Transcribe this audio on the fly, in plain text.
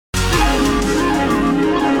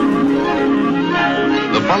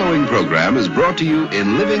following program is brought to you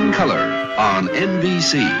in living color on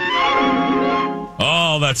NBC.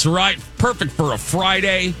 Oh, that's right. Perfect for a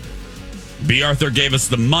Friday. B. Arthur gave us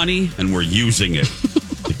the money, and we're using it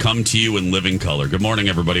to come to you in living color. Good morning,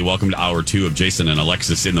 everybody. Welcome to Hour 2 of Jason and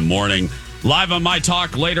Alexis in the Morning. Live on My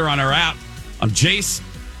Talk, later on our app. I'm Jace.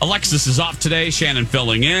 Alexis is off today. Shannon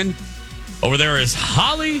filling in. Over there is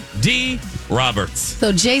Holly D. Roberts.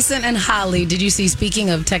 So Jason and Holly, did you see, speaking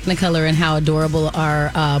of Technicolor and how adorable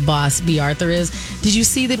our boss B. Arthur is, did you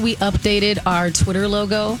see that we updated our Twitter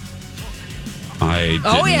logo? I did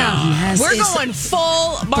not. Yes, We're going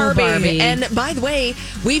full Barbie. And by the way,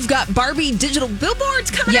 we've got Barbie digital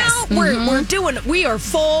billboards coming out. We are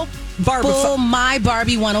full Barbie. Full My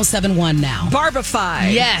Barbie 1071 now.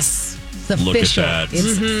 Barbified. Yes. It's Look official. at that.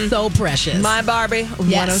 It's so precious. My Barbie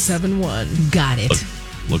 1071. Got it.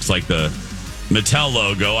 Looks like the Mattel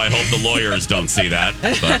logo. I hope the lawyers don't see that.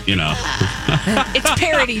 But, you know. It's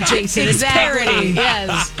parody, Jason. Exactly. It's parody.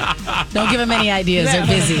 Yes. Don't give them any ideas. They're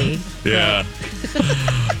busy. Yeah.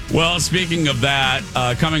 Well, speaking of that,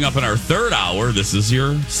 coming up in our third hour, this is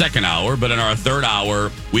your second hour, but in our third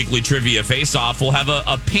hour, weekly trivia face-off, we'll have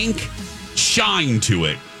a pink shine to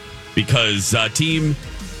it because team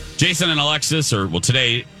Jason and Alexis,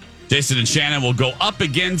 today, Jason and Shannon will go up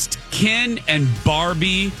against Ken and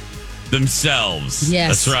Barbie themselves.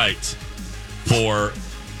 Yes. That's right. For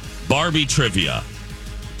Barbie trivia.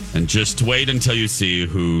 And just wait until you see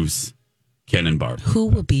who's Ken and Barbie. Who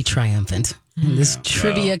will be triumphant in this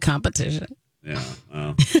trivia competition? Yeah.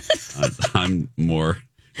 Well, I'm more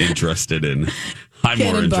interested in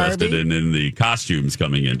the costumes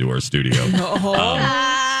coming into our studio.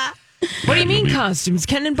 What do you mean costumes?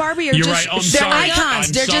 Ken and Barbie are You're just... right. They're sorry.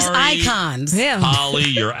 icons. They're just icons. Yeah. Holly,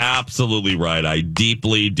 you're absolutely right. I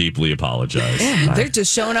deeply, deeply apologize. Yeah, they're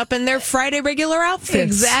just showing up in their Friday regular outfits.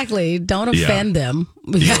 Exactly. Don't offend them.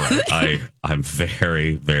 You're right. I'm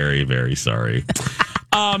very, very, very sorry.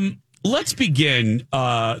 Let's begin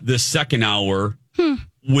this second hour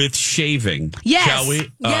with shaving. Yes. Shall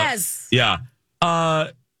we? Yes. Yeah.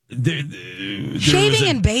 Shaving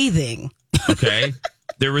and bathing. Okay.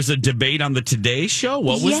 There was a debate on the Today Show.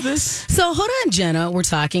 What was this? So Hoda and Jenna were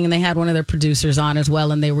talking, and they had one of their producers on as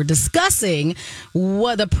well, and they were discussing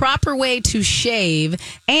what the proper way to shave,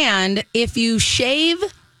 and if you shave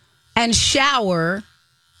and shower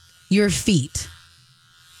your feet.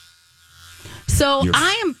 So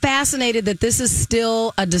I am fascinated that this is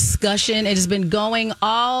still a discussion. It has been going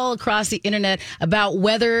all across the internet about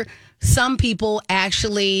whether some people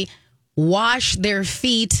actually wash their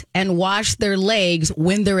feet and wash their legs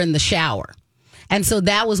when they're in the shower. And so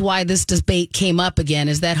that was why this debate came up again,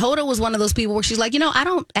 is that Hoda was one of those people where she's like, I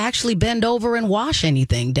don't actually bend over and wash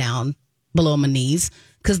anything down below my knees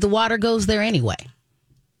because the water goes there anyway.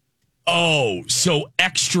 Oh, so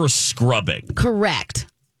extra scrubbing. Correct.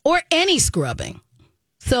 Or any scrubbing.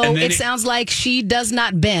 So it sounds like she does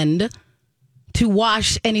not bend to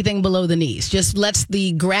wash anything below the knees. Just lets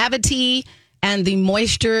the gravity and the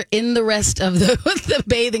moisture in the rest of the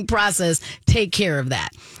bathing process take care of that.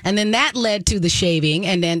 And then that led to the shaving.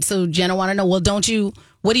 And then so Jenna wanted to know, what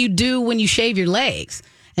do you do when you shave your legs?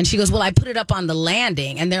 And she goes, well, I put it up on the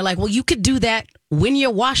landing. And they're like, well, you could do that when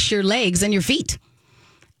you wash your legs and your feet.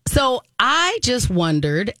 So I just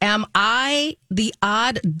wondered, am I the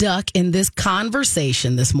odd duck in this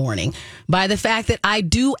conversation this morning by the fact that I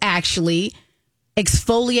do actually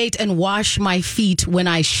exfoliate and wash my feet when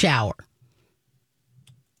I shower?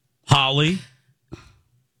 Holly?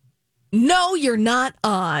 No, you're not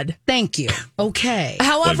odd. Thank you. Okay.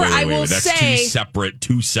 However, I will that's say... Two separate.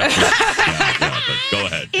 But go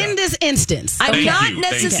ahead. In this instance, I'm not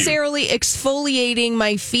necessarily exfoliating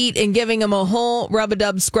my feet and giving them a whole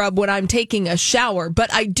rub-a-dub scrub when I'm taking a shower,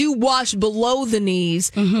 but I do wash below the knees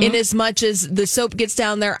in as much as the soap gets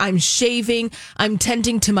down there. I'm shaving. I'm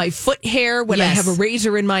tending to my foot hair when I have a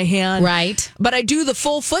razor in my hand. Right. But I do the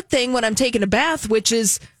full foot thing when I'm taking a bath, which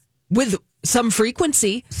is with some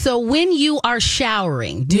frequency. So when you are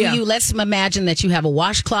showering, let's imagine that you have a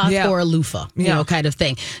washcloth or a loofah, kind of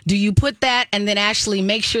thing. Do you put that and then actually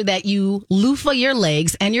make sure that you loofah your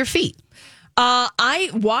legs and your feet?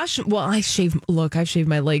 I shave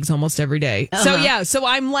my legs almost every day. So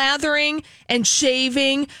I'm lathering and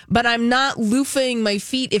shaving, but I'm not loofahing my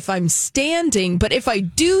feet if I'm standing. But if I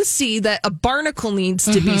do see that a barnacle needs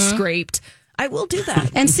to be scraped, I will do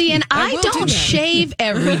that. And see, and I don't shave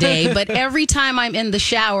every day, but every time I'm in the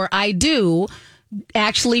shower, I do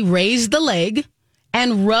actually raise the leg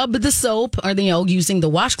and rub the soap, or using the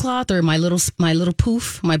washcloth or my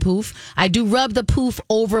poof. I do rub the poof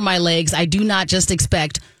over my legs. I do not just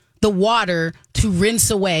expect the water to rinse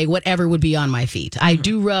away whatever would be on my feet. I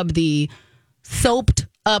do rub the soaped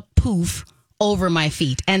up poof over my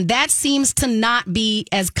feet. And that seems to not be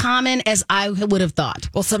as common as I would have thought.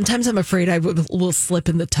 Well, sometimes I'm afraid I will slip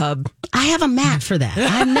in the tub. I have a mat for that.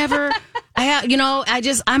 I'm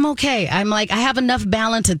okay. I'm like, I have enough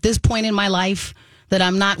balance at this point in my life that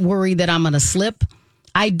I'm not worried that I'm going to slip.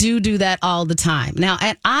 I do that all the time. Now,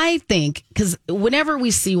 and I think, because whenever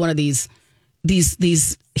we see one of these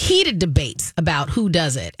heated debates about who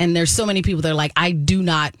does it, and there's so many people that are like, I do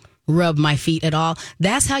not rub my feet at all.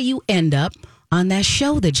 That's how you end up on that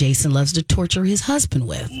show that Jason loves to torture his husband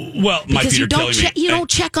with. Well, my feet are killing me. You don't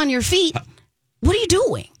check on your feet. What are you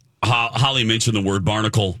doing? Holly mentioned the word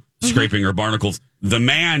barnacle, scraping her barnacles. The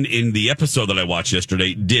man in the episode that I watched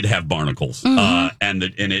yesterday did have barnacles, and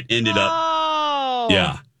it ended up.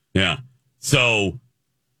 Yeah. So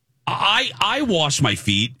I wash my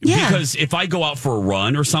feet because if I go out for a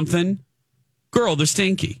run or something, girl, they're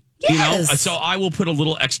stinky. Yes. You know, so I will put a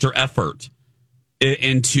little extra effort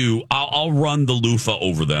into. I'll run the loofah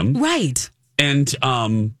over them, right? And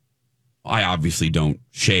I obviously don't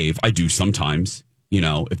shave. I do sometimes. You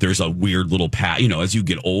know, if there's a weird little patch, you know, as you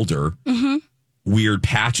get older, weird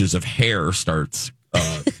patches of hair starts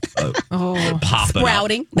popping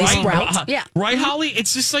sprouting. Up. They sprout. Yeah. Right, Holly?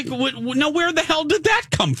 It's just like, where the hell did that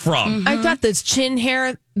come from? I've got this chin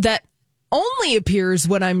hair that only appears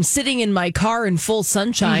when I'm sitting in my car in full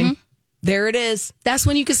sunshine. There it is. That's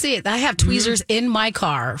when you can see it. I have tweezers in my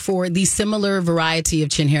car for the similar variety of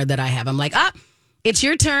chin hair that I have. I'm like, it's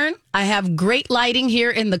your turn. I have great lighting here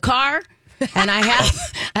in the car. And I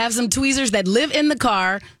have some tweezers that live in the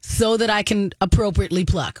car so that I can appropriately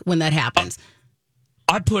pluck when that happens.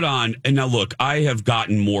 I put on, and now look, I have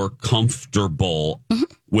gotten more comfortable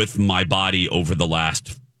with my body over the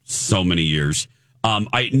last so many years.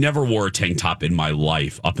 I never wore a tank top in my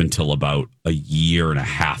life up until about a year and a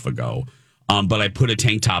half ago. But I put a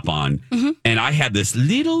tank top on, and I had this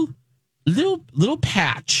little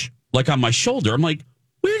patch like on my shoulder. I'm like,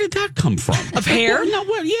 where did that come from? Of hair? No,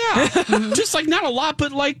 just like not a lot,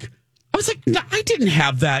 but like I was like, no, I didn't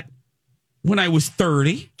have that when I was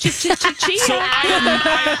 30. So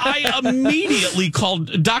I immediately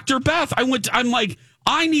called Dr. Beth. I'm like,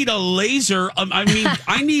 I need a laser.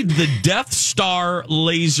 I need the Death Star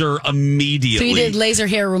laser immediately. So you did laser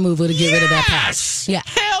hair removal to get rid of that patch. Yeah.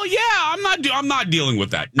 Hell yeah. I'm not dealing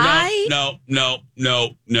with that. No.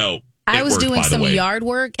 I was doing some yard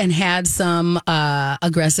work and had some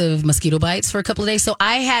aggressive mosquito bites for a couple of days. So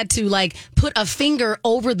I had to like put a finger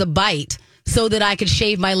over the bite so that I could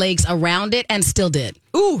shave my legs around it, and still did.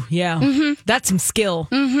 Ooh, yeah. That's some skill.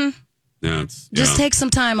 Yeah, just take some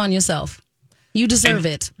time on yourself. You deserve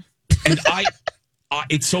it. And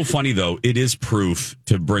it's so funny though. It is proof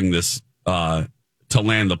to bring this to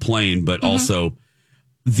land the plane, but also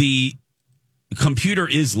the computer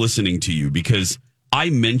is listening to you, because I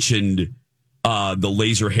mentioned the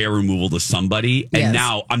laser hair removal to somebody, and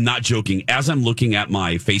now I'm not joking. As I'm looking at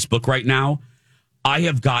my Facebook right now, I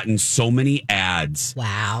have gotten so many ads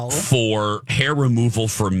for hair removal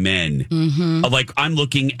for men. Like I'm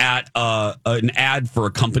looking at an ad for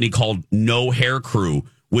a company called No Hair Crew,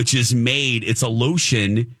 which is it's a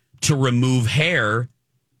lotion to remove hair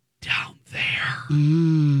down there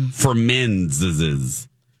for men's.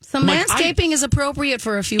 Some manscaping is appropriate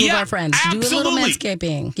for a few of our friends. Absolutely. Do a little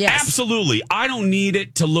manscaping. Yes. Absolutely. I don't need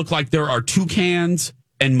it to look like there are toucans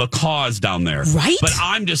and macaws down there. Right. But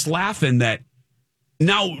I'm just laughing that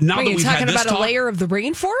now that we've had this talking about a layer of the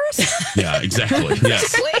rainforest? Yeah, exactly.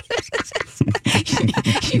 Yes.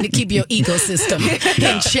 You need to keep your ecosystem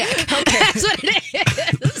in check. Okay. That's what it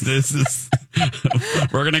is.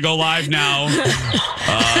 We're going to go live now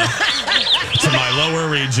to my lower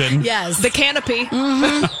region. Yes. The canopy.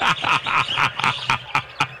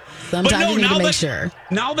 Sometimes you need to make sure.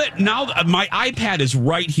 Now that my iPad is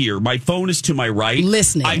right here, my phone is to my right.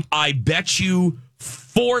 Listening. I bet you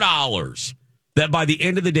 $4 that by the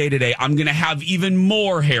end of the day today, I'm going to have even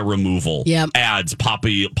more hair removal ads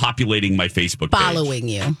populating my Facebook page. Following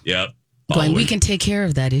you. Yep. Going, we can take care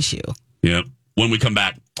of that issue. Yep. When we come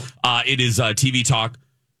back, it is TV Talk.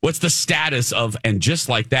 What's the status of, and just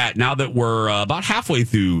like that, now that we're about halfway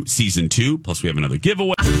through season 2, plus we have another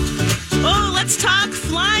giveaway. Oh, let's talk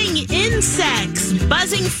flying insects,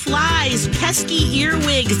 buzzing flies, pesky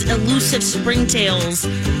earwigs, elusive springtails.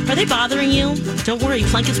 Are they bothering you? Don't worry,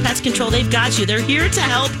 Plunkett's Pest Control, they've got you. They're here to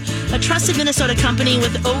help. A trusted Minnesota company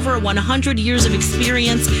with over 100 years of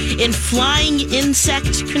experience in flying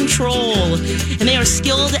insect control. And they are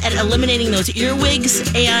skilled at eliminating those earwigs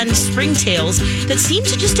and springtails that seem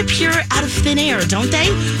to just appear out of thin air, don't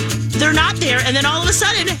they? They're not there, and then all of a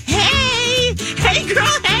sudden, hey, Hey, girl,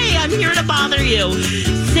 hey, I'm here to bother you.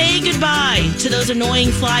 Say goodbye to those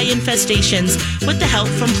annoying fly infestations with the help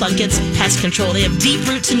from Plunkett's Pest Control. They have deep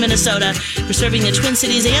roots in Minnesota. They're serving the Twin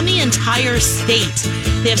Cities and the entire state.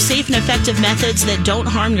 They have safe and effective methods that don't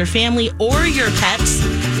harm your family or your pets.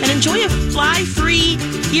 And enjoy a fly-free,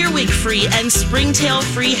 earwig-free, and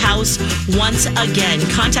springtail-free house once again.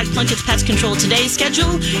 Contact Plunkett's Pest Control today.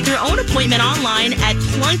 Schedule your own appointment online at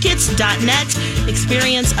plunketts.net.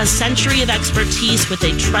 Experience a century of expertise with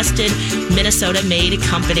a trusted Minnesota-made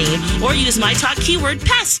company. Or use my talk keyword,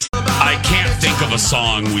 pest. I can't think of a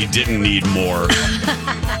song we didn't need more.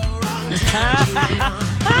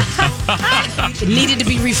 It needed to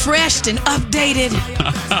be refreshed and updated.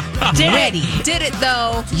 Ready. Did it,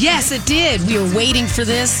 though. Yes, it did. We were waiting for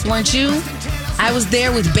this, weren't you? I was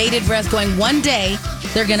there with bated breath going, one day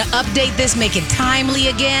they're going to update this, make it timely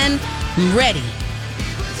again. I'm ready.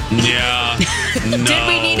 Yeah. No. Did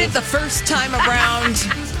we need it the first time around?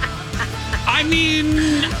 I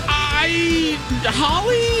mean,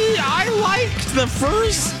 Holly, I liked the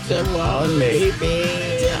first one,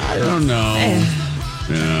 maybe. I don't know.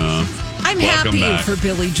 Yeah. I'm Welcome happy back. for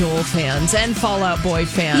Billy Joel fans and Fall Out Boy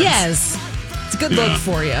fans. Yes. It's a good look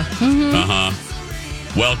for you.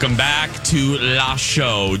 Welcome back to La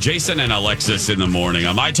Show. Jason and Alexis in the morning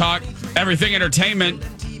on My Talk. Everything entertainment.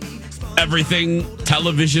 Everything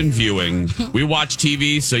television viewing. We watch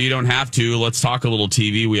TV, so you don't have to. Let's talk a little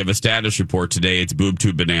TV. We have a status report today. It's Boob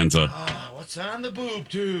Tube Bonanza. What's on the boob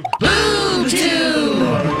tube? Boob tube.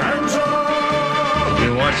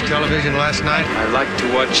 You watched television last night? I like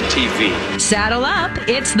to watch TV. Saddle up,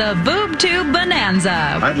 it's the Boob Tube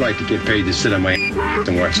Bonanza I'd like to get paid to sit on my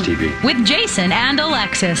and watch TV. with Jason and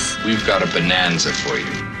Alexis. We've got a bonanza for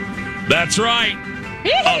you. That's right.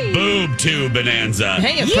 A Boob Tube Bonanza.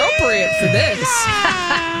 Hey, appropriate for this.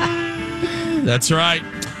 That's right.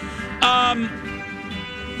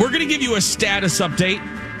 We're going to give you a status update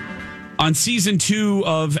on season 2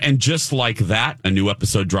 of And Just Like That. A new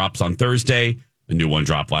episode drops on Thursday. A new one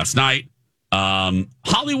dropped last night.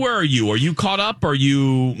 Holly, where are you? Are you caught up or are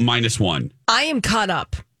you -1? I am caught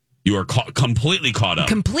up. You are completely caught up.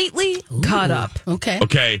 Completely caught up. Okay.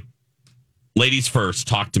 Okay. Ladies first,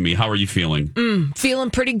 talk to me. How are you feeling? Feeling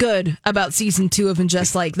pretty good about season 2 of And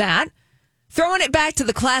Just Like That. Throwing it back to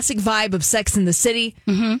the classic vibe of Sex and the City.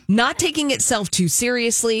 Not taking itself too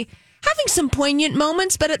seriously. Having some poignant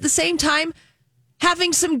moments, but at the same time,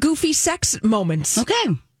 having some goofy sex moments.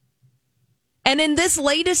 Okay. And in this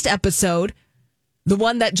latest episode, the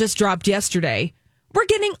one that just dropped yesterday, we're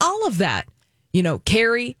getting all of that. You know,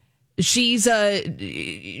 Carrie, she is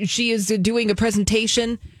doing a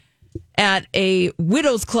presentation at a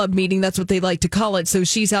widows club meeting. That's what they like to call it. So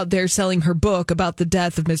she's out there selling her book about the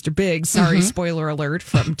death of Mr. Biggs. Sorry, spoiler alert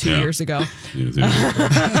from 2 years ago.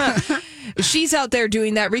 She's out there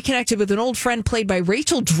doing that, reconnected with an old friend played by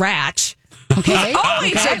Rachel Dratch. Okay.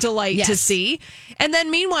 Always a delight to see. And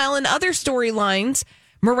then meanwhile, in other storylines,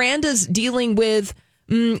 Miranda's dealing with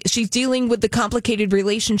the complicated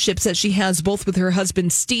relationships that she has both with her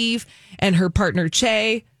husband, Steve, and her partner,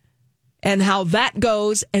 Che, and how that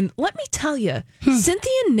goes. And let me tell you,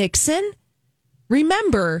 Cynthia Nixon,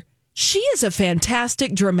 remember, she is a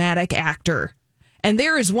fantastic dramatic actor. And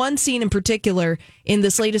there is one scene in particular in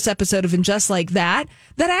this latest episode of And Just Like That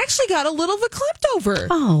that I actually got a little verklempt over.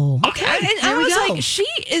 Oh, okay. And I was like, she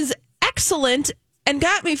is excellent and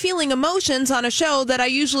got me feeling emotions on a show that I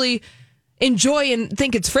usually enjoy and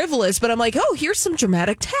think it's frivolous. But I'm like, oh, here's some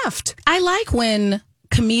dramatic heft. I like when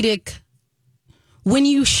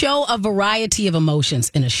you show a variety of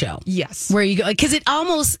emotions in a show. Yes. Where you go, because it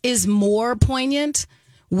almost is more poignant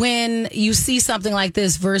when you see something like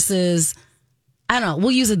this versus, I don't know,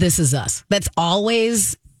 we'll use it This Is Us. That's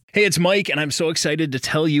always... Hey, it's Mike, and I'm so excited to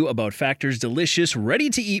tell you about Factor's delicious,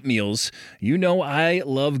 ready-to-eat meals. You know I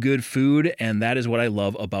love good food, and that is what I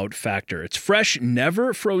love about Factor. It's fresh,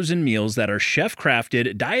 never frozen meals that are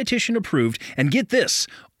chef-crafted, dietitian-approved, and get this,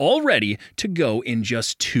 all ready to go in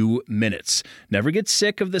just 2 minutes. Never get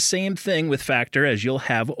sick of the same thing with Factor, as you'll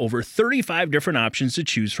have over 35 different options to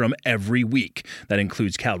choose from every week. That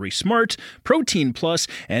includes Calorie Smart, Protein Plus,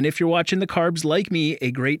 and if you're watching the carbs like me,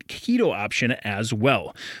 a great keto option as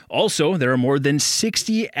well. Also, there are more than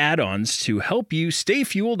 60 add-ons to help you stay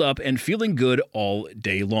fueled up and feeling good all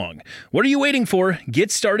day long. What are you waiting for? Get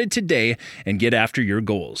started today and get after your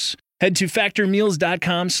goals. Head to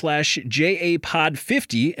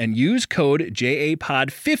factormeals.com/JAPOD50 and use code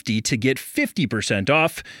JAPOD50 to get 50%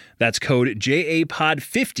 off. That's code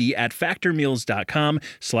JAPOD50 at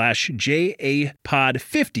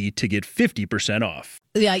factormeals.com/JAPOD50 to get 50% off.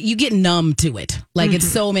 you get numb to it. Like it's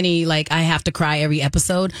so many, like I have to cry every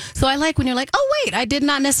episode. So I like when you're like, oh wait, I did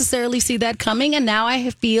not necessarily see that coming, and now I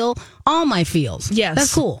feel all my feels. Yes.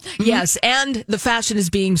 That's cool. Yes, and the fashion is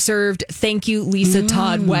being served. Thank you, Lisa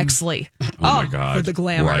Todd Wexley. Oh my God. For the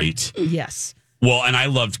glamour. Right. Yes. Well, and I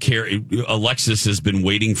loved Carrie. Alexis has been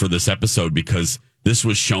waiting for this episode because this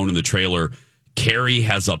was shown in the trailer. Carrie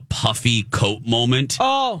has a puffy coat moment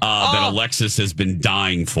that Alexis has been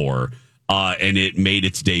dying for. And it made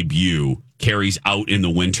its debut. Carrie's out in the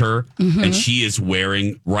winter, and she is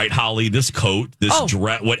wearing, right, Holly, this coat, this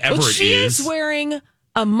dress, whatever it she is. She is wearing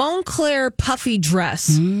a Montclair puffy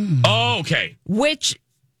dress. Oh, okay. Which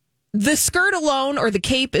the skirt alone or the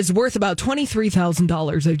cape is worth about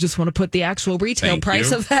 $23,000. I just want to put the actual retail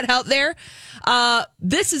price of that out there.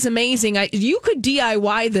 This is amazing. You could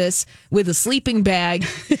DIY this with a sleeping bag.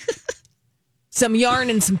 Some yarn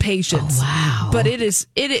and some patience. Oh, wow. But it is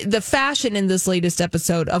the fashion in this latest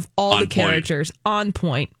episode of all the characters on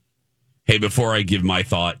point. Hey, before I give my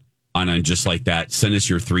thought on just like that, send us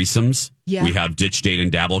your threesomes. Yeah. We have Ditch, Date,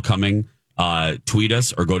 and Dabble coming. Tweet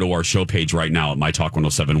us or go to our show page right now at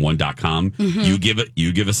mytalk1071.com.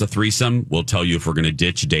 You give us a threesome. We'll tell you if we're going to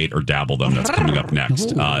ditch, date, or dabble them. That's coming up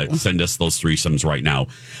next. Send us those threesomes right now.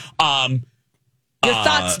 Your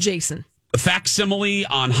thoughts, Jason? Facsimile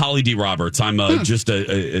on Holly D. Roberts. I'm just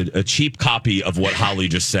a cheap copy of what Holly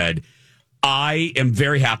just said. I am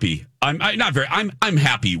very happy. I'm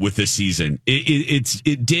happy with this season.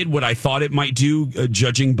 It did what I thought it might do,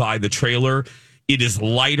 judging by the trailer. It is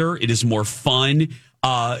lighter. It is more fun.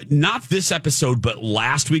 Not this episode, but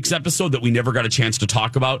last week's episode that we never got a chance to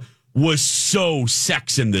talk about was so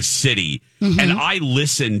Sex in the City. And I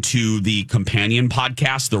listened to the companion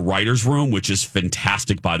podcast, The Writer's Room, which is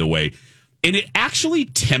fantastic, by the way. And it actually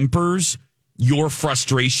tempers your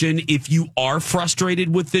frustration. If you are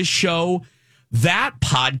frustrated with this show, that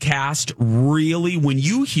podcast really, when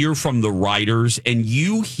you hear from the writers and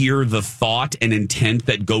you hear the thought and intent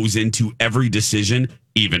that goes into every decision,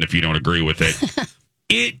 even if you don't agree with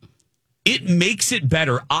it, it makes it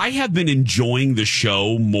better. I have been enjoying the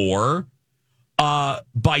show more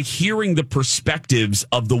by hearing the perspectives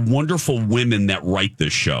of the wonderful women that write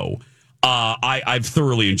this show. I've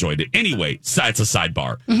thoroughly enjoyed it. Anyway, it's a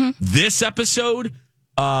sidebar. This episode,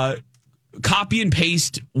 copy and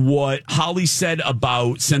paste what Holly said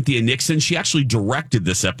about Cynthia Nixon. She actually directed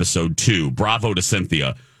this episode too. Bravo to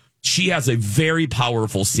Cynthia. She has a very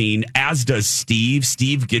powerful scene, as does Steve.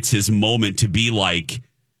 Steve gets his moment to be like,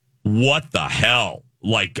 what the hell?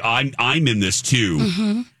 Like, I'm in this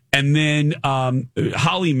too. And then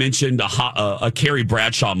Holly mentioned a Carrie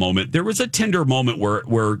Bradshaw moment. There was a tender moment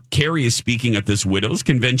where Carrie is speaking at this widows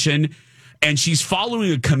convention, and she's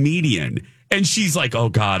following a comedian. And she's like, oh,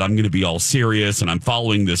 God, I'm going to be all serious. And I'm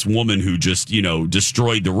following this woman who just,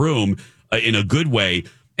 destroyed the room in a good way.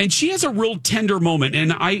 And she has a real tender moment.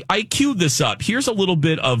 And I queued this up. Here's a little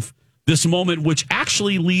bit of this moment, which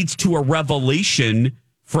actually leads to a revelation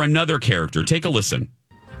for another character. Take a listen.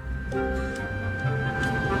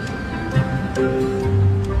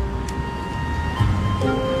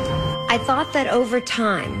 I thought that over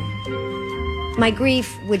time, my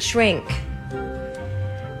grief would shrink,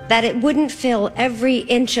 that it wouldn't fill every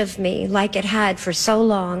inch of me like it had for so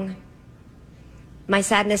long. My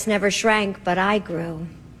sadness never shrank, but I grew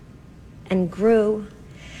and grew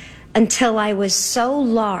until I was so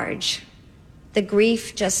large, the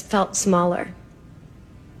grief just felt smaller.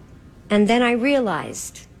 And then I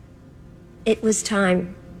realized it was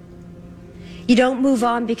time. You don't move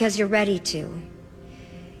on because you're ready to.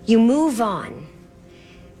 You move on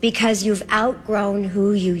because you've outgrown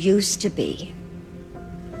who you used to be.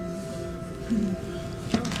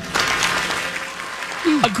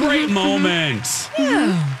 A great moment.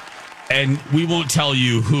 Yeah. And we won't tell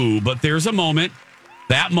you who, but there's a moment.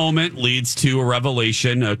 That moment leads to a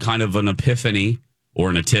revelation, a kind of an epiphany, or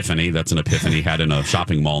an epiphany. That's an epiphany had in a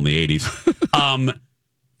shopping mall in the 80s.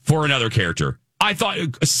 For another character. I thought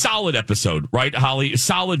a solid episode, right, Holly? A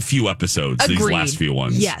solid few episodes, Agreed. These last few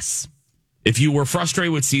ones. Yes. If you were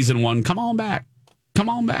frustrated with season 1, come on back. Come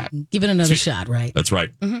on back. Give it another shot, right? That's right.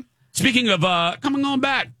 Speaking of coming on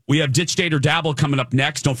back, we have Ditch, Date, or Dabble coming up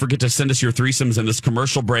next. Don't forget to send us your threesomes in this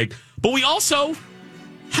commercial break. But we also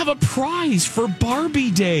have a prize for Barbie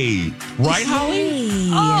Day. Right, Holly?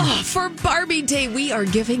 Oh, for Barbie Day, we are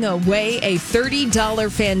giving away a $30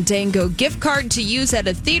 Fandango gift card to use at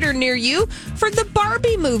a theater near you for the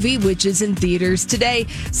Barbie movie, which is in theaters today.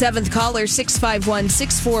 7th caller,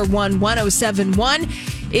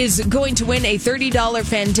 651-641-1071. is going to win a $30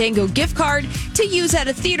 Fandango gift card to use at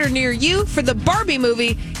a theater near you for the Barbie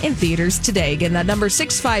movie in theaters today. Again, that number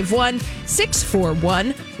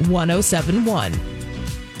 651-641-1071.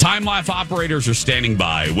 Time Life operators are standing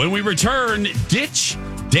by. When we return, ditch,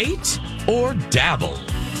 date, or dabble.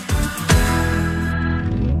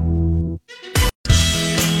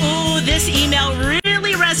 Oh, this email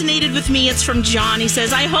really resonated with me. It's from John. He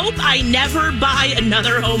says, I hope I never buy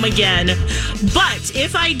another home again. But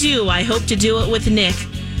if I do, I hope to do it with Nick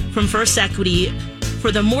from First Equity.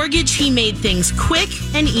 For the mortgage, he made things quick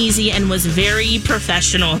and easy and was very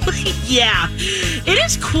professional. Yeah, it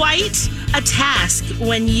is quite a task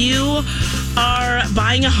when you are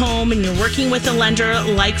buying a home and you're working with a lender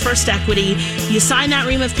like First Equity. You sign that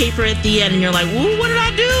ream of paper at the end and you're like, ooh, what did I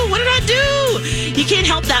do? What did I do? You can't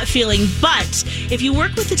help that feeling. But if you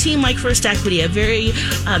work with a team like First Equity, a very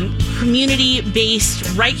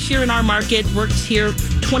community-based, right here in our market, worked here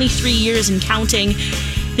 23 years and counting,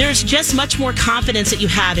 there's just much more confidence that you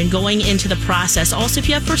have in going into the process. Also, if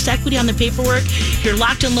you have First Equity on the paperwork, you're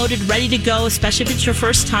locked and loaded, ready to go, especially if it's your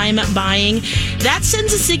first time buying. That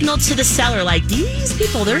sends a signal to the seller, like, these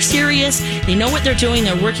people, they're serious. They know what they're doing.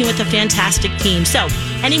 They're working with a fantastic team. So,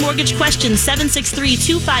 any mortgage questions,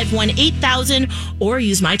 763-251-8000, or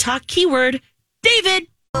use my talk keyword, David.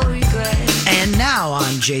 And now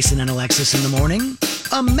on Jason and Alexis in the Morning,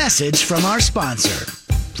 a message from our sponsor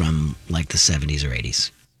from like the 70s or 80s.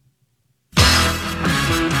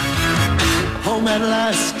 Home at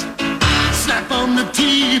last, snap on the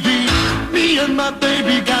TV. Me and my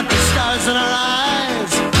baby got the stars in our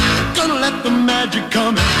eyes. Gonna let the magic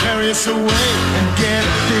come and carry us away and get a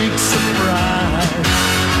big surprise.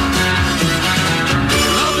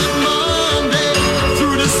 Love it Monday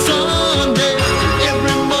through to Sunday,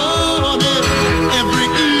 every morning, every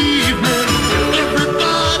evening,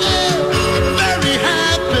 everybody very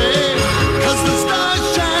happy, 'cause the stars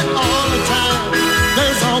shine all the time.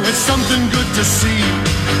 There's always something good to see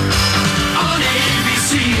on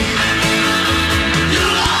ABC. You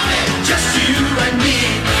love it, just you and me.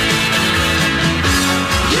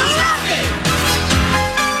 You love it.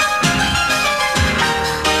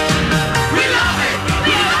 We love it. We love it.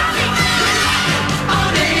 We love it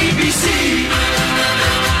on ABC.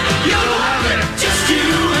 You love it, just you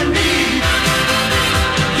and me.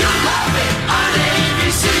 You love it on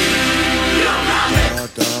ABC. You love it.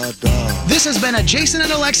 This has been a Jason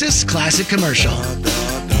and Alexis classic commercial.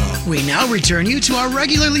 We now return you to our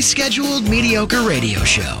regularly scheduled mediocre radio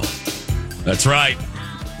show. That's right.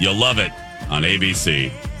 You'll love it on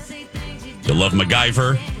ABC. You'll love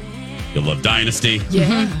MacGyver. You'll love Dynasty.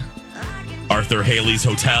 Yeah. Arthur Haley's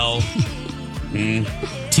Hotel.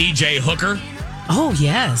 TJ Hooker. Oh,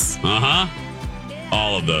 yes. Uh-huh.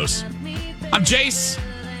 All of those. I'm Jace,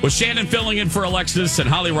 with Shannon filling in for Alexis, and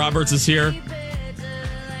Holly Roberts is here.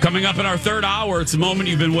 Coming up in our third hour, it's a moment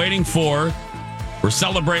you've been waiting for. We're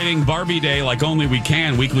celebrating Barbie Day like only we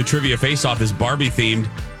can. Weekly Trivia Face-Off is Barbie-themed.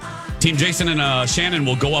 Team Jason and Shannon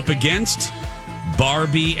will go up against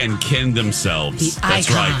Barbie and Ken themselves. The That's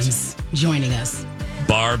icons right. joining us.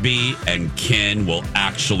 Barbie and Ken will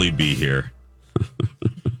actually be here.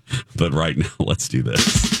 But right now, let's do this.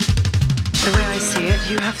 The way I see it,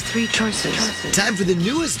 you have three choices. Time for the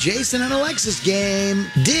newest Jason and Alexis game,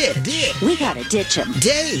 Ditch. We gotta ditch him.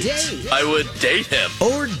 Date. I would date him.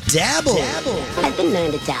 Or Dabble. I've been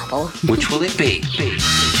known to dabble. Which will it be?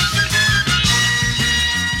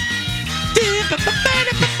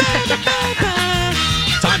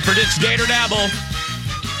 Time for Ditch, Date, or Dabble.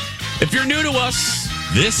 If you're new to us,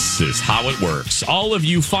 this is how it works. All of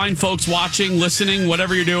you fine folks watching, listening,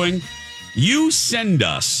 whatever you're doing, you send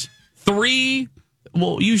us three,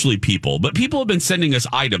 well, usually people, but people have been sending us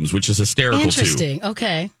items, which is hysterical Interesting. too.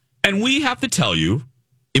 Okay. And we have to tell you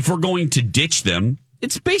if we're going to ditch them.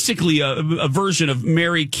 It's basically a version of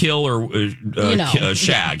marry, kill, or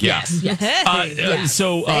shag. Yeah. Yes.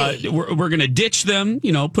 So we're going to ditch them,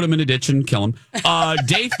 put them in a ditch and kill them.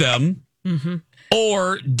 Date them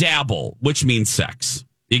or dabble, which means sex.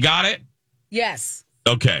 You got it? Yes.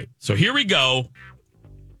 Okay. So here we go.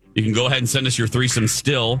 You can go ahead and send us your threesome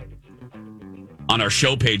still on our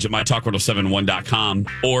show page at mytalk1071.com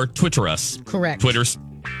or Twitter us. Correct. Twitter's,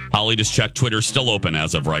 Holly just checked, Twitter's still open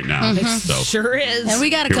as of right now. So Sure is. And we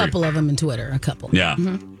got a couple of them in Twitter. A couple. yeah.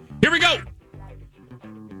 Here we go.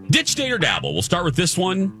 Ditch, date, or dabble. We'll start with this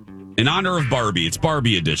one in honor of Barbie. It's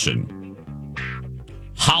Barbie edition.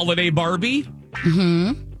 Holiday Barbie.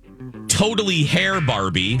 Totally hair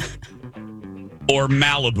Barbie. Or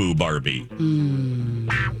Malibu Barbie.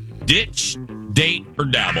 Ditch, date, or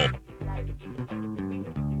dabble.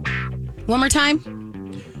 One more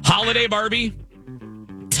time. Holiday Barbie.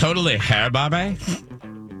 Totally Hair Barbie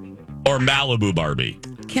or Malibu Barbie?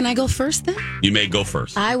 Can I go first then? You may go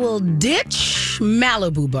first. I will ditch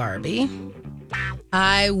Malibu Barbie.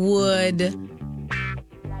 I would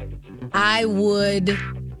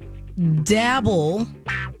dabble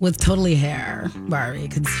with Totally Hair Barbie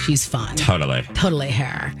because she's fun. Totally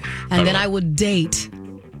Hair. And then I would date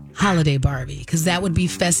Holiday Barbie because that would be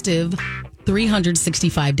festive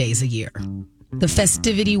 365 days a year. The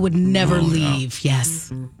festivity would never leave. Yeah. Yes.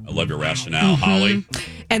 I love your rationale, Holly.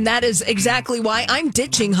 And that is exactly why I'm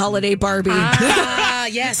ditching Holiday Barbie.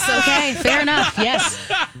 Yes. Okay. Fair enough. Yes.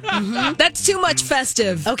 That's too much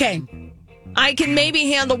festive. Okay. I can maybe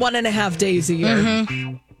handle 1.5 days a year.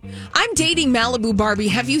 I'm dating Malibu Barbie.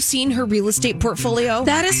 Have you seen her real estate portfolio?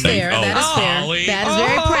 That is fair. That is fair. Holly. That is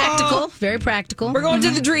very practical. Very practical. We're going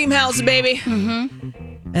to the dream house, baby.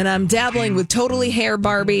 And I'm dabbling with Totally Hair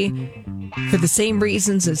Barbie for the same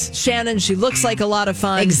reasons as Shannon. She looks like a lot of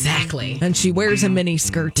fun. Exactly. And she wears a mini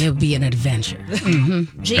skirt. It'll be an adventure.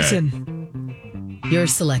 Jason. Your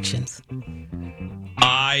selections.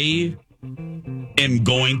 I am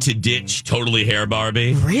going to ditch Totally Hair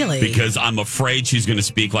Barbie. Really? Because I'm afraid she's going to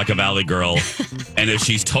speak like a Valley girl. And if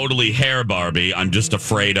she's Totally Hair Barbie, I'm just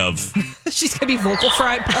afraid of... She's going to be vocal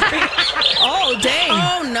fry Barbie. Oh, dang.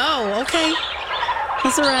 Oh, no. Okay.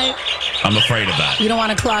 That's all right. I'm afraid of that. You don't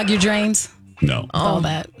want to clog your drains? No. All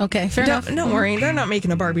that. Okay, fair enough. Don't worry. They're not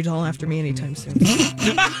making a Barbie doll after me anytime soon.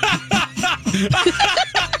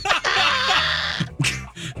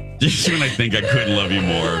 Just when I think I couldn't love you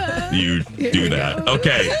more, you do that.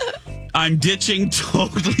 Okay. I'm ditching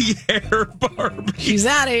Totally Hair Barbie. She's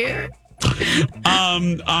out of here.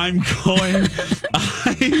 I'm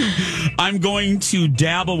going to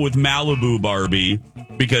dabble with Malibu Barbie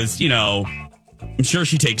because, you know, I'm sure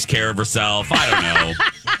she takes care of herself. I don't know.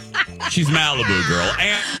 She's Malibu girl.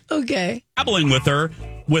 And okay. Dabbling with her.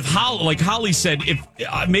 With Holly, like Holly said, if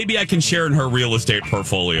maybe I can share in her real estate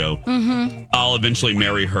portfolio, I'll eventually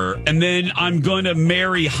marry her, and then I'm going to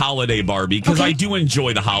marry Holiday Barbie because I do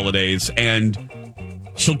enjoy the holidays, and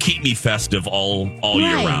she'll keep me festive all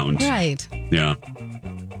year round. Right. Yeah.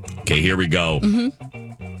 Okay, here we go.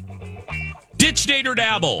 Ditch, date, or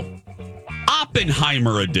dabble.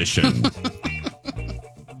 Oppenheimer edition.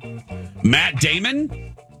 Matt Damon,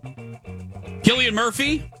 Cillian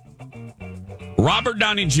Murphy, Robert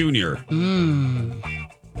Downey Jr.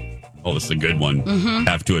 Oh, this is a good one.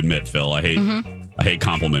 Have to admit, Phil, I hate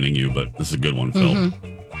complimenting you, but this is a good one, Phil.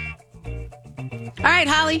 All right,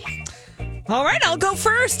 Holly. All right, I'll go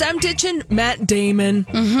first. I'm ditching Matt Damon.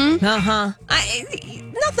 Nothing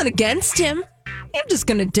against him. I'm just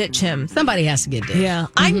going to ditch him. Somebody has to get ditched. Yeah.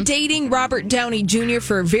 I'm dating Robert Downey Jr.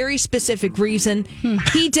 for a very specific reason.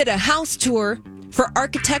 He did a house tour for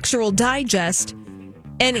Architectural Digest.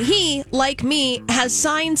 And he, like me, has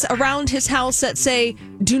signs around his house that say,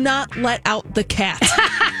 "Do not let out the cat."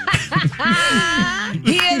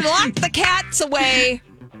 He had locked the cats away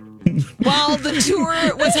while the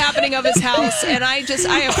tour was happening of his house. And I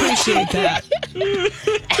appreciate that.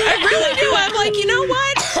 I really do. I'm like, you know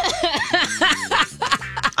what?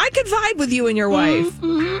 I could vibe with you and your wife.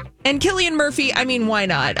 And Cillian Murphy, I mean, why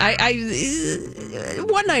not? I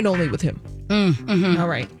one night only with him. All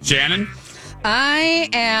right. Shannon? I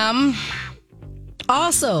am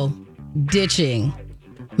also ditching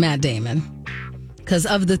Matt Damon because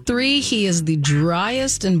of the three, he is the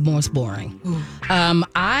driest and most boring.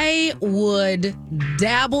 I would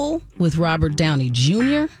dabble with Robert Downey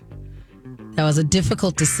Jr. That was a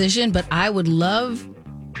difficult decision, but I would love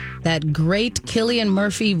that great Cillian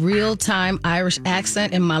Murphy real-time Irish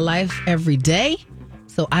accent in my life every day,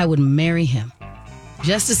 so I would marry him.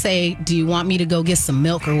 Just to say, do you want me to go get some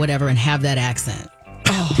milk or whatever and have that accent?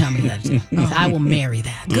 Tell me that. I will marry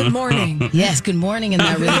that. Good morning. Yes, good morning in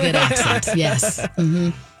that really good accent. Yes.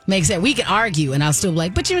 Makes sense. We can argue and I'll still be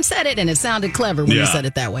like, but you said it and it sounded clever when you said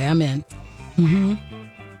it that way. I'm in.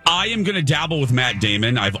 I am going to dabble with Matt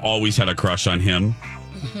Damon. I've always had a crush on him.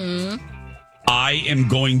 I am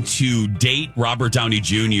going to date Robert Downey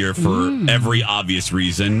Jr. for every obvious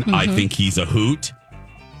reason. I think he's a hoot.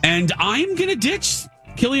 And I'm going to ditch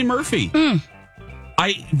Cillian Murphy.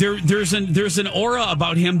 There's an aura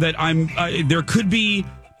about him that there could be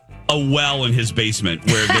a well in his basement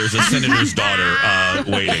where there's a senator's daughter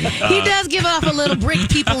waiting. He does give off a little brick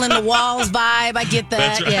people in the walls vibe. I get that.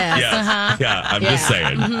 That's right. Yes. Yeah, I'm just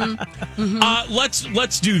saying.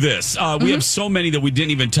 Let's do this. We have so many that we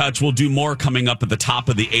didn't even touch. We'll do more coming up at the top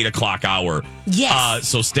of the 8 o'clock hour. Yes.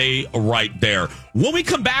 So stay right there. When we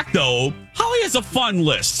come back, though, Holly has a fun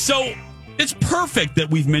list. So it's perfect that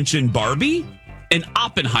we've mentioned Barbie and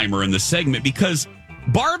Oppenheimer in the segment because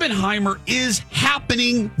Barbenheimer is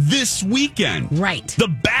happening this weekend. Right. The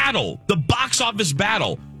battle, the box office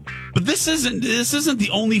battle. But this isn't the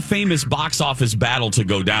only famous box office battle to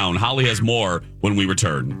go down. Holly has more when we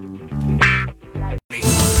return.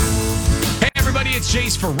 Hey everybody, it's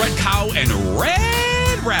Jace for Red Cow and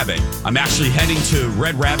Red Rabbit. I'm actually heading to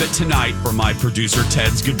Red Rabbit tonight for my producer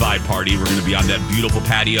Ted's goodbye party. We're going to be on that beautiful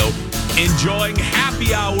patio enjoying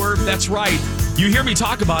happy hour. That's right. You hear me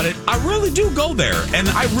talk about it. I really do go there. And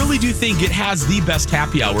I really do think it has the best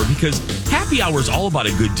happy hour because happy hour is all about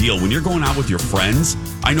a good deal. When you're going out with your friends,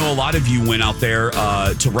 I know a lot of you went out there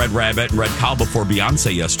to Red Rabbit and Red Cow before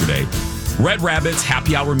Beyonce yesterday. Red Rabbit's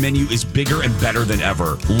happy hour menu is bigger and better than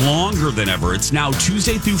ever, longer than ever. It's now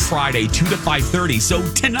Tuesday through Friday, 2 to 5:30. So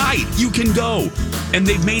tonight you can go. And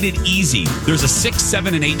they've made it easy. There's a $6,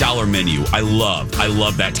 $7, and $8 menu. I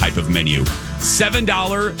love that type of menu. $7,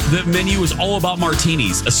 the menu is all about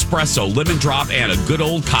martinis, espresso, lemon drop, and a good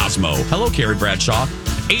old Cosmo. Hello, Carrie Bradshaw.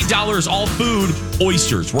 $8 all food,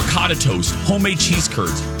 oysters, ricotta toast, homemade cheese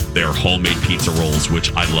curds, their homemade pizza rolls,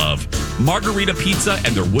 which I love, margarita pizza,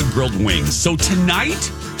 and their wood-grilled wings. So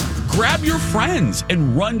tonight, grab your friends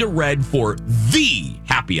and run to Red for the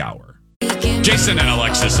happy hour. Jason and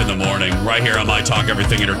Alexis in the morning, right here on My Talk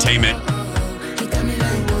Everything Entertainment.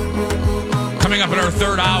 Coming up in our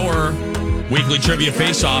third hour, weekly trivia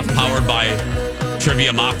face-off powered by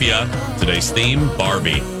Trivia Mafia. Today's theme,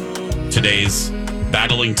 Barbie. Today's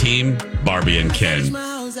battling team, Barbie and Ken.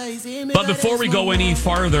 But before we go any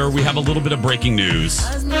farther, we have a little bit of breaking news.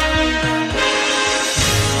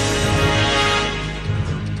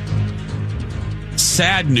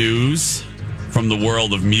 Sad news from the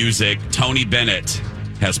world of music. Tony Bennett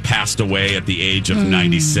has passed away at the age of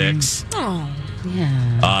 96. Oh,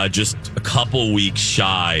 yeah. Just a couple weeks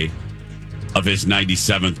shy of his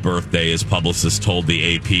 97th birthday, his publicist told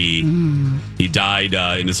the AP. He died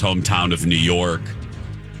in his hometown of New York.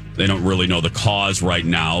 They don't really know the cause right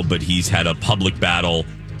now, but he's had a public battle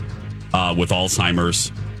with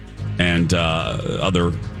Alzheimer's and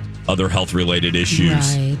other health-related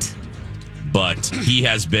issues. Right. But he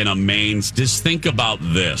has been a just think about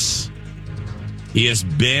this. He has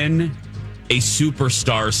been a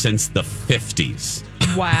superstar since the 50s.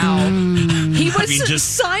 Wow. He was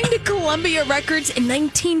signed to Columbia Records in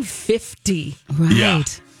 1950. Right. Yeah.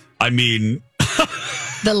 I mean...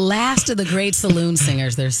 The last of the great saloon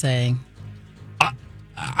singers, they're saying.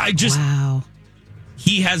 Wow.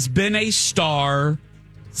 He has been a star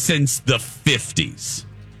since the 50s.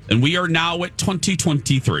 And we are now at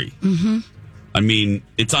 2023. Mm-hmm. I mean,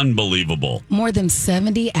 it's unbelievable. More than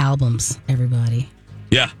 70 albums, everybody.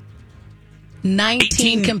 Yeah.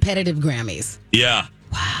 19 competitive Grammys. Yeah.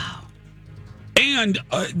 Wow. And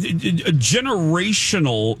a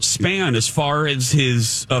generational span as far as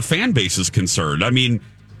his fan base is concerned. I mean,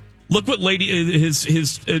 look what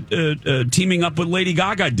his teaming up with Lady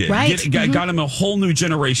Gaga did. Right. Got him a whole new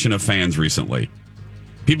generation of fans recently.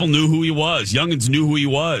 People knew who he was. Youngins knew who he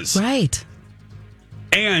was. Right.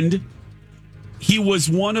 And he was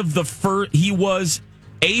one of the first. He was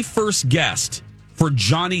a first guest for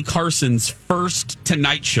Johnny Carson's first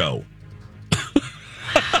Tonight Show.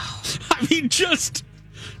 I mean,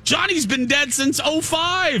 Johnny's been dead since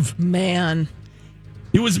 2005. Man.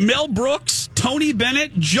 It was Mel Brooks, Tony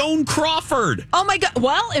Bennett, Joan Crawford. Oh, my God.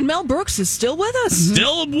 Well, and Mel Brooks is still with us.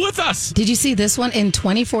 Still with us. Did you see this one? In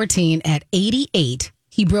 2014, at 88,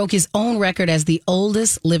 he broke his own record as the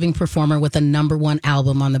oldest living performer with a #1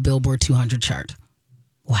 album on the Billboard 200 chart.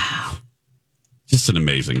 Wow. Just an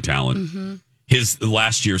amazing talent. Mm-hmm. His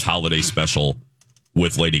last year's holiday special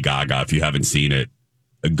with Lady Gaga, if you haven't seen it,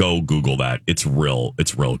 go Google that. It's real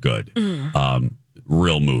good.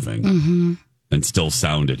 Real moving. Mm-hmm.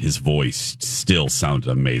 And his voice still sounded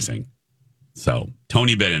amazing. So,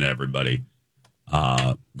 Tony Bennett, everybody,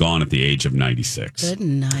 gone at the age of 96. Good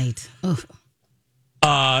night.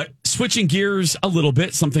 Oh. Switching gears a little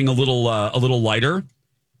bit, something a little lighter.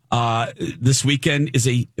 This weekend is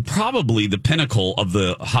probably the pinnacle of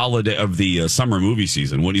the holiday of the summer movie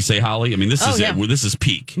season. What do you say, Holly? I mean, this is it. This is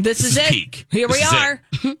peak. This is it. Peak. Here we are.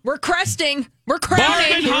 We're cresting. We're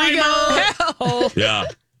crowning. Here we go. Yeah.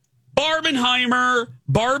 Barbenheimer,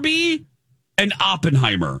 Barbie, and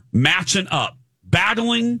Oppenheimer matching up,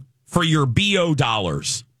 battling for your BO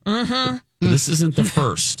dollars. Mm-hmm. This isn't the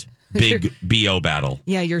first big BO battle.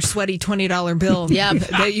 Yeah, your sweaty $20 bill. Yeah,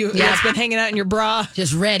 that's been hanging out in your bra.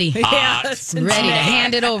 Just ready. Yes, ready to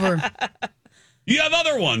hand it over. You have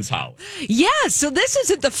other ones, Holly. Yeah, so this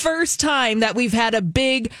isn't the first time that we've had a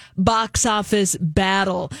big box office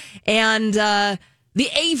battle. And the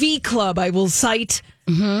AV Club, I will cite,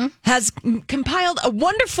 has compiled a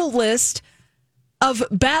wonderful list of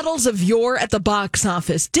battles of yore at the box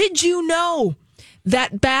office. Did you know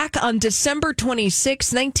that back on December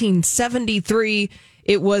 26, 1973,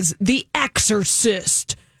 it was The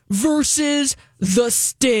Exorcist versus The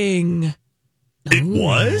Sting? It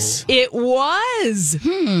was? It was.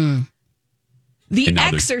 The And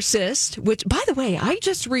Exorcist, which, by the way, I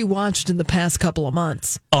just rewatched in the past couple of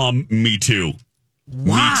months. Me too.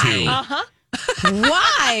 Why? Me too. Uh-huh.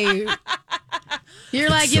 Why? You're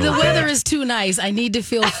like, so the weather bad. is too nice. I need to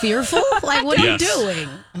feel fearful? Like, what are Yes. you doing?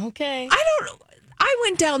 Okay. I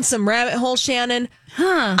went down some rabbit hole, Shannon.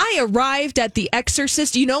 I arrived at The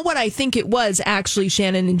Exorcist. You know what I think it was, actually,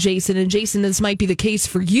 Shannon and Jason, this might be the case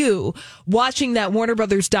for you. Watching that Warner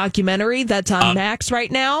Brothers documentary that's on Max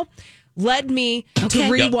right now led me to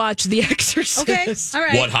rewatch The Exorcist. Okay. All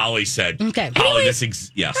right. What Holly said. Okay. Holly,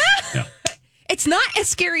 yes. Yeah. It's not as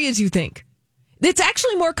scary as you think. It's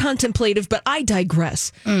actually more contemplative, but I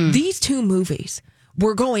digress. These two movies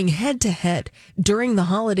were going head to head during the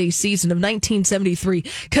holiday season of 1973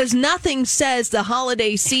 because nothing says the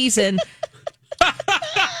holiday season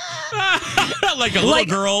like a little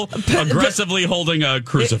girl aggressively holding a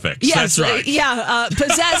crucifix. Yes, That's right.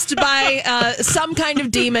 Possessed by some kind of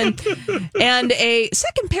demon, and a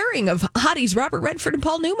second pairing of hotties, Robert Redford and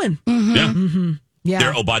Paul Newman. Yeah.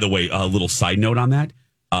 There, by the way, a little side note on that.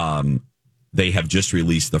 They have just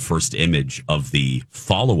released the first image of the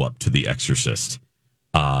follow-up to The Exorcist,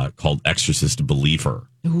 called Exorcist Believer.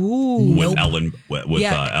 Ooh, with Ellen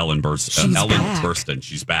Burstyn.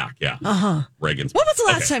 She's back. Yeah. Reagan's. When was the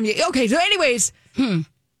last time you? Okay. So, anyways,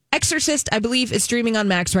 Exorcist, I believe, is streaming on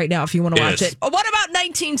Max right now. If you want to watch it. What about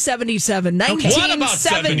 1977? What about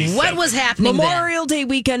 77? What was happening? Memorial Day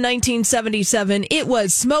weekend, 1977. It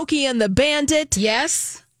was Smokey and the Bandit.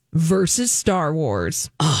 Yes. Versus Star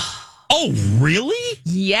Wars. Oh, really?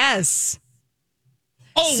 Yes.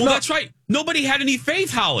 Oh, well, that's right. Nobody had any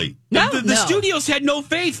faith, Holly. No, the studios had no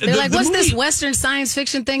faith. They're like, what's this Western science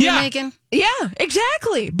fiction thing you're making? Yeah,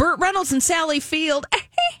 exactly. Burt Reynolds and Sally Field.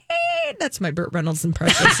 That's my Burt Reynolds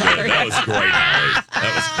impression. Sorry. That was great, Holly.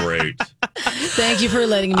 That was great. Thank you for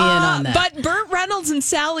letting me in on that. But Burt Reynolds and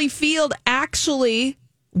Sally Field actually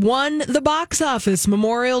won the box office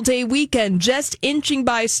Memorial Day weekend, just inching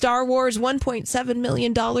by Star Wars $1.7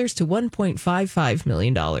 million to $1.55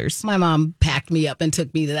 million. My mom packed me up and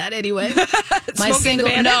took me to that anyway. My Smoking the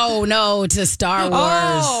Bandit? No, to Star Wars.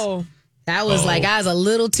 Oh. That was like, I was a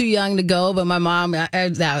little too young to go, but my mom,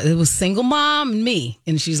 it was single mom and me.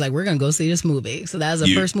 And she's like, we're going to go see this movie. So that was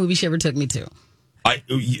the first movie she ever took me to.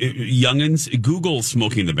 Youngins, Google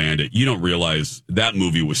Smoking the Bandit. You don't realize that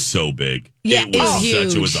movie was so big. Yeah, it was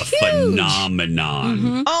huge. It was a phenomenon.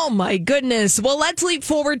 Mm-hmm. Oh my goodness. Well, let's leap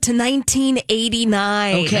forward to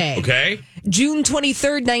 1989. Okay. June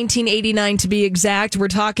 23rd, 1989 to be exact. We're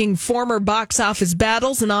talking former box office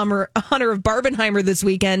battles in honor of Barbenheimer this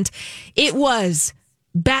weekend. It was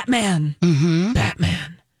Batman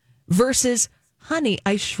versus Honey,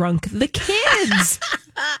 I Shrunk the Kids.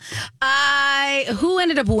 Who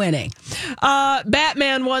ended up winning?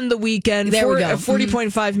 Batman won the weekend. There we go.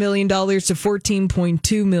 $40.5 million to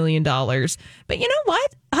 $14.2 million. But you know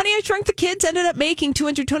what? Honey, I Shrunk the Kids ended up making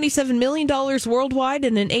 $227 million worldwide,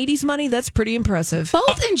 and in 80s money, that's pretty impressive.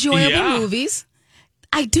 Both enjoyable movies.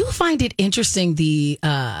 I do find it interesting the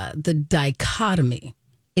dichotomy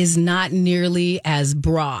is not nearly as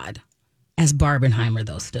broad as Barbenheimer,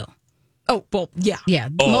 though, still. Oh, well, yeah. Yeah,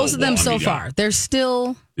 most of them so far. They're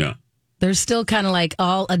still kind of like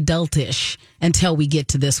all adultish until we get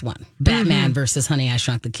to this one. Batman versus Honey, I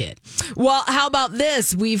Shrunk the Kid. Well, how about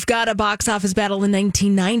this? We've got a box office battle in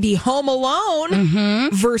 1990. Home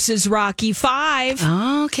Alone versus Rocky V.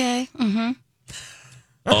 Okay.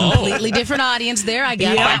 Completely different audience there. I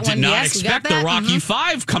got that one. I did not Yes, we got expect that. the Rocky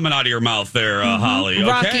V coming out of your mouth there, Holly. Okay.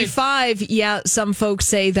 Rocky V, some folks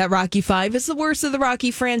say that Rocky V is the worst of the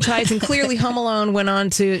Rocky franchise, and clearly Home Alone went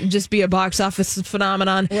on to just be a box office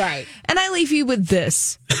phenomenon. Right. And I leave you with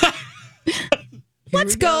this.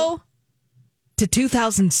 Let's go to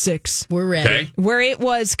 2006. We're ready. Okay. Where it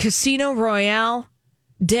was Casino Royale,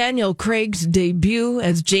 Daniel Craig's debut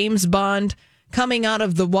as James Bond coming out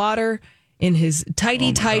of the water in his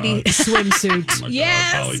tidy swimsuit.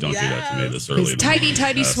 Yes. Holly, don't do that to me this early. His tidy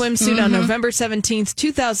swimsuit on November 17th,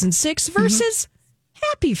 2006 versus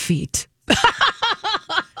Happy Feet.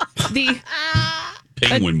 The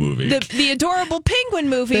Penguin movie. The adorable penguin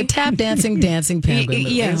movie. The tap dancing penguin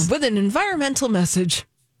movie. Yeah, with an environmental message.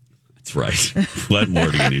 That's right. What more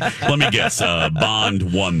do you need? Let me guess.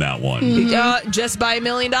 Bond won that one. Just by $1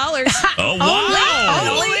 million. Oh, wow.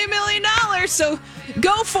 Only $1 million. So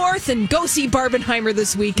go forth and go see Barbenheimer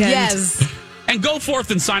this weekend. Yes. And go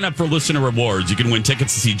forth and sign up for listener rewards. You can win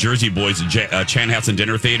tickets to see Jersey Boys at Chanhassen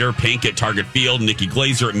Dinner Theater, Pink at Target Field, Nikki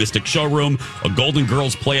Glazer at Mystic Showroom, a Golden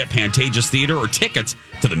Girls play at Pantages Theater, or tickets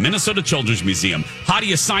to the Minnesota Children's Museum. How do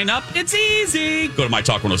you sign up? It's easy. Go to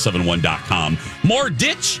mytalk1071.com. More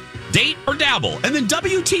ditch, date, or dabble. And then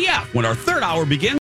WTF when our third hour begins.